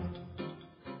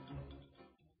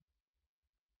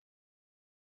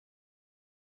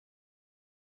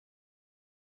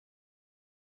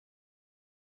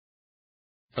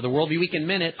 For the Worldview Weekend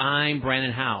Minute, I'm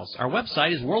Brandon House. Our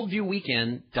website is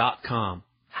worldviewweekend.com.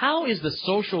 How is the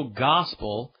social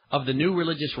gospel of the new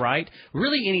religious right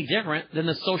really any different than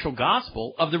the social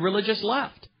gospel of the religious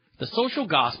left? The social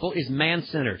gospel is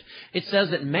man-centered. It says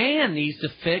that man needs to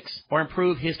fix or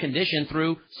improve his condition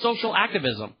through social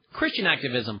activism, Christian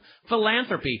activism,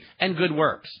 philanthropy, and good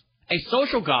works. A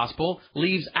social gospel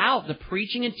leaves out the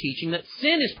preaching and teaching that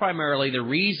sin is primarily the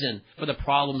reason for the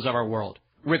problems of our world.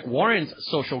 Rick Warren's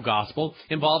social gospel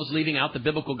involves leaving out the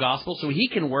biblical gospel so he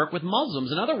can work with Muslims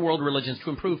and other world religions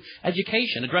to improve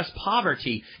education, address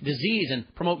poverty, disease,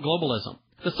 and promote globalism.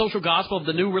 The social gospel of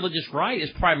the new religious right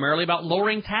is primarily about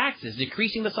lowering taxes,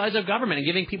 decreasing the size of government, and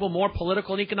giving people more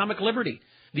political and economic liberty.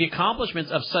 The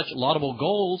accomplishments of such laudable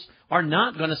goals are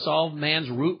not going to solve man's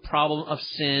root problem of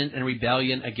sin and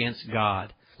rebellion against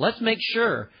God. Let's make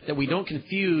sure that we don't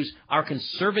confuse our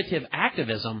conservative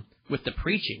activism with the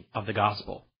preaching of the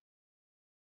gospel.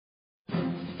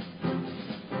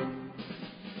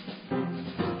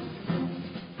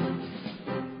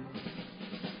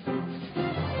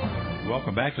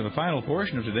 Welcome back to the final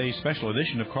portion of today's special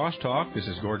edition of Crosstalk. This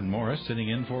is Gordon Morris sitting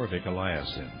in for Vic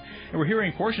Eliason. And we're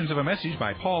hearing portions of a message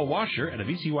by Paul Washer at a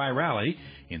VCY rally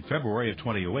in February of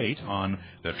 2008 on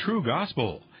the true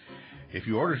gospel. If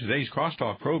you order today's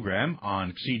Crosstalk program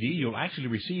on CD, you'll actually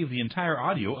receive the entire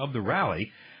audio of the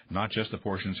rally, not just the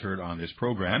portions heard on this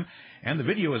program. And the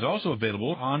video is also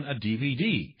available on a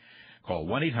DVD. Call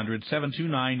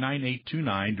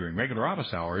 1-800-729-9829 during regular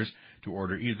office hours to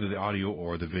order either the audio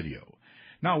or the video.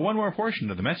 Now, one more portion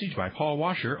of the message by Paul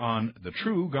Washer on the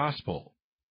true gospel.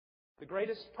 The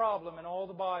greatest problem in all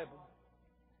the Bible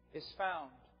is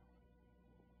found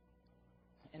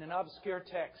in an obscure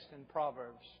text in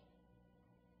Proverbs.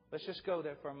 Let's just go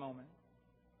there for a moment.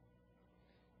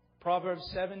 Proverbs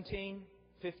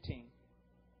 17:15.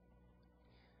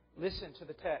 Listen to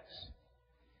the text.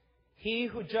 He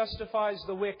who justifies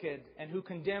the wicked and who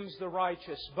condemns the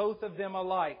righteous, both of them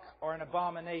alike are an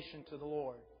abomination to the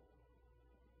Lord.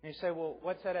 And you say, well,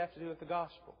 what's that have to do with the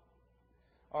gospel?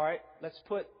 All right, let's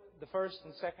put the first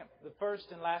and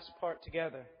last part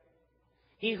together.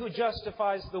 He who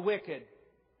justifies the wicked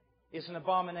is an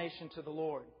abomination to the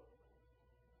Lord.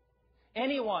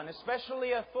 Anyone,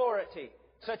 especially authority,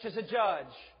 such as a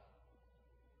judge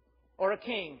or a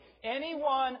king,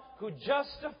 anyone who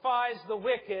justifies the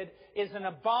wicked is an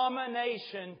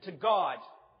abomination to God.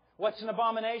 What's an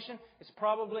abomination? It's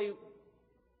probably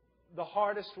the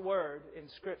hardest word in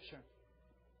Scripture.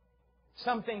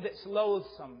 Something that's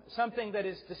loathsome, something that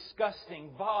is disgusting,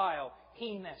 vile,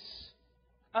 heinous,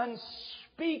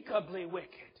 unspeakably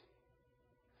wicked.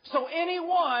 So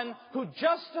anyone who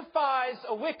justifies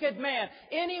a wicked man,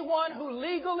 anyone who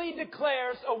legally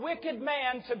declares a wicked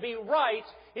man to be right,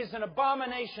 is an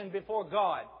abomination before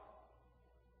God.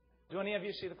 Do any of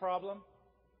you see the problem?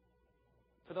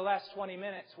 For the last 20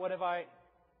 minutes, what have I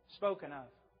spoken of?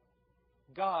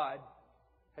 God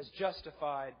has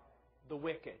justified the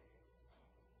wicked.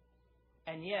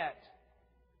 And yet,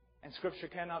 and Scripture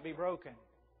cannot be broken,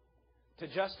 to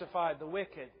justify the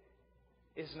wicked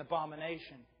is an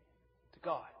abomination to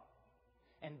God.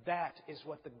 And that is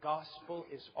what the gospel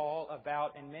is all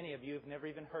about, and many of you have never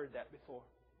even heard that before.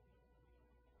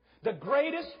 The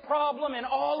greatest problem in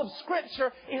all of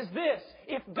Scripture is this: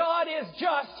 if God is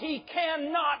just, He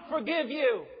cannot forgive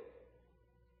you.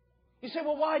 You say,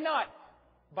 well, why not?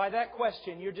 By that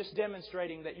question, you're just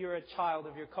demonstrating that you're a child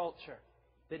of your culture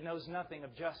that knows nothing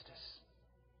of justice.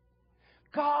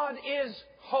 God is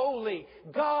holy.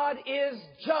 God is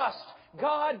just.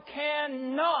 God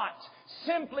cannot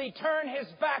simply turn His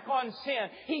back on sin.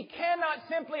 He cannot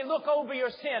simply look over your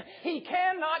sin. He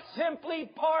cannot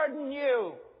simply pardon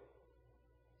you.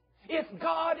 If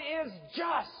God is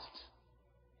just,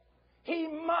 He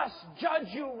must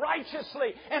judge you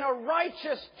righteously. And a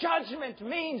righteous judgment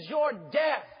means your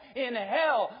death in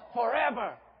hell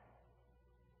forever.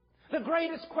 The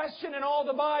greatest question in all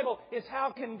the Bible is, how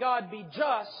can God be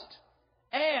just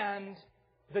and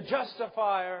the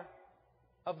justifier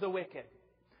of the wicked?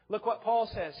 Look what Paul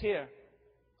says here.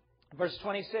 Verse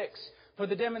 26. For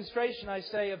the demonstration, I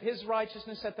say, of His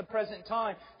righteousness at the present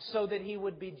time, so that He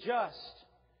would be just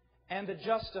and the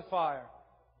justifier.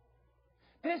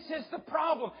 This is the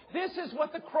problem. This is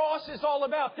what the cross is all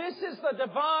about. This is the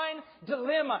divine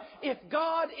dilemma. If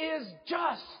God is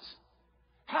just,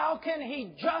 how can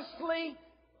He justly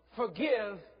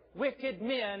forgive wicked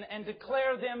men and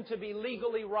declare them to be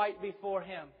legally right before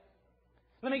Him?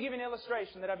 Let me give you an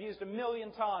illustration that I've used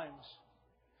 1,000,000 times.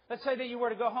 Let's say that you were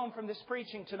to go home from this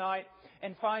preaching tonight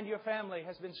and find your family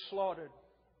has been slaughtered.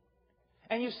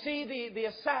 And you see the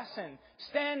assassin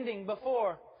standing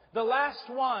before the last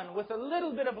one with a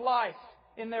little bit of life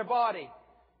in their body.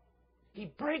 He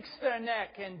breaks their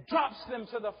neck and drops them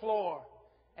to the floor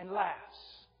and laughs.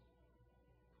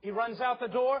 He runs out the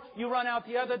door. You run out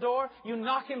the other door. You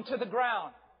knock him to the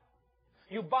ground.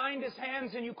 You bind his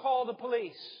hands and you call the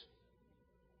police.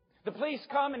 The police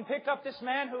come and pick up this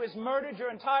man who has murdered your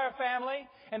entire family,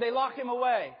 and they lock him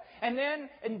away. And then,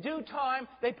 in due time,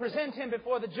 they present him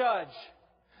before the judge.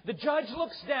 The judge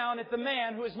looks down at the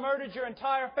man who has murdered your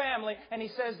entire family, and he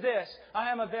says this: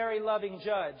 I am a very loving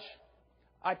judge.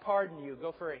 I pardon you.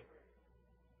 Go free.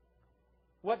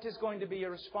 What is going to be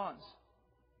your response?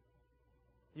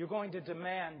 You're going to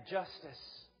demand justice.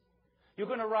 You're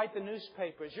going to write the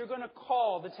newspapers. You're going to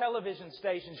call the television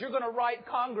stations. You're going to write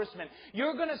congressmen.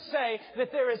 You're going to say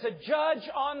that there is a judge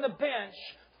on the bench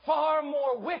far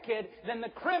more wicked than the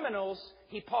criminals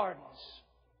he pardons.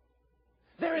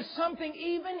 There is something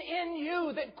even in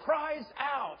you that cries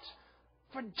out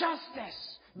for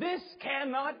justice. This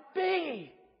cannot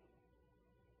be.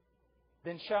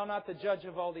 Then shall not the judge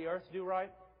of all the earth do right?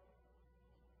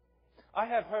 I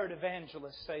have heard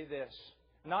evangelists say this,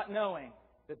 not knowing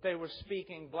that they were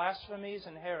speaking blasphemies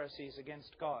and heresies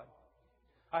against God.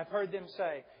 I've heard them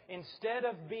say, instead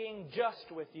of being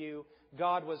just with you,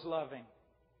 God was loving.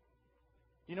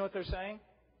 You know what they're saying?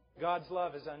 God's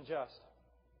love is unjust.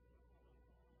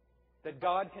 That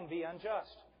God can be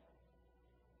unjust.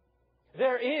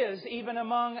 There is, even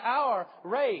among our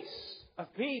race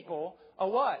of people, a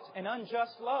what? An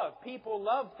unjust love. People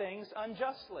love things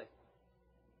unjustly.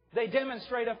 They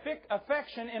demonstrate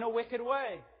affection in a wicked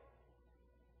way.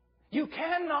 You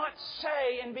cannot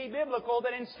say and be biblical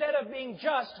that instead of being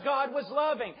just, God was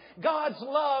loving. God's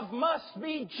love must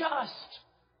be just.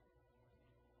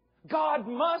 God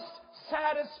must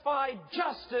satisfy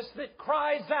justice that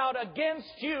cries out against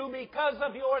you because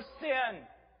of your sin.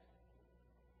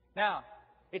 Now,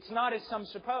 it's not as some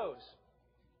suppose.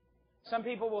 Some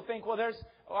people will think, well,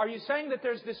 are you saying that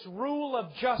there's this rule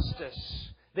of justice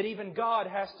that even God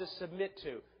has to submit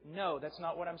to? No, that's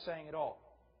not what I'm saying at all.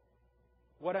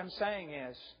 What I'm saying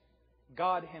is,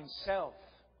 God Himself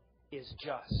is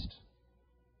just.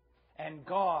 And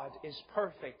God is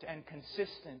perfect and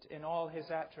consistent in all His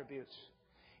attributes.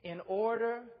 In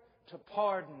order to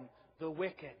pardon the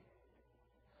wicked,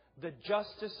 the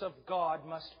justice of God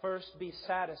must first be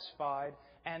satisfied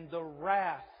and the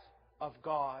wrath of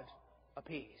God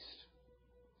appeased.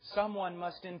 Someone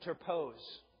must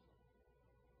interpose.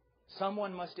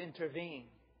 Someone must intervene.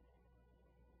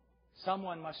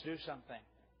 Someone must do something.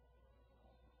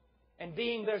 And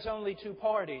being there's only two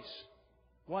parties,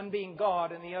 one being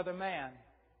God and the other man,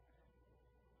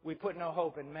 we put no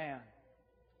hope in man.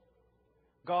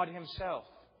 God Himself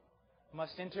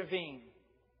must intervene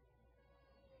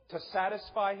to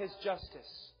satisfy His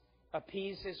justice,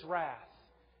 appease His wrath,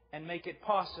 and make it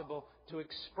possible to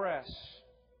express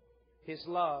His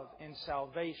love in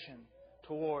salvation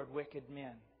toward wicked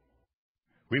men.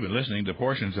 We've been listening to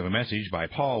portions of a message by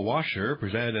Paul Washer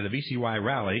presented at a VCY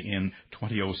rally in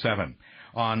 2007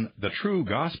 on the true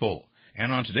gospel.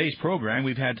 And on today's program,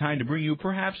 we've had time to bring you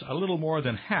perhaps a little more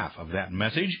than half of that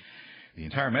message. The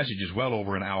entire message is well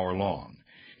over an hour long.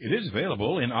 It is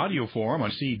available in audio form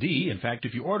on CD. In fact,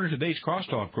 if you order today's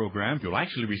Crosstalk program, you'll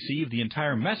actually receive the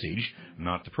entire message,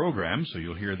 not the program, so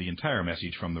you'll hear the entire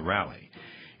message from the rally.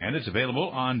 And it's available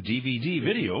on DVD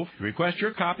video. Request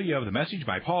your copy of the message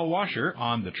by Paul Washer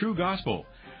on the true gospel.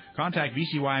 Contact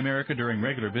VCY America during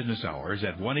regular business hours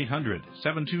at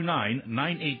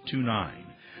 1-800-729-9829.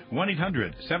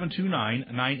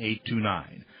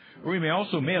 1-800-729-9829. Or you may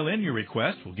also mail in your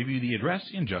request. We'll give you the address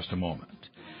in just a moment.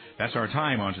 That's our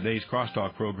time on today's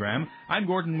Crosstalk program. I'm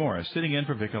Gordon Morris, sitting in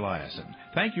for Vic Eliason.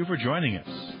 Thank you for joining us.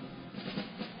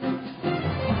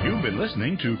 You've been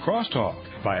listening to Crosstalk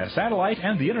via satellite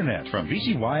and the Internet from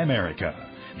VCY America.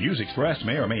 Views expressed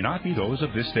may or may not be those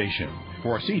of this station.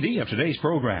 For a CD of today's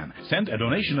program, send a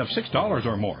donation of $6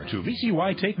 or more to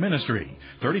VCY Tape Ministry,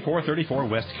 3434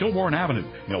 West Kilbourne Avenue,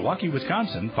 Milwaukee,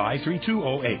 Wisconsin,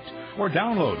 53208. Or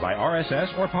download by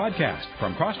RSS or podcast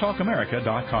from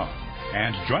crosstalkamerica.com.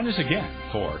 And join us again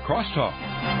for Crosstalk.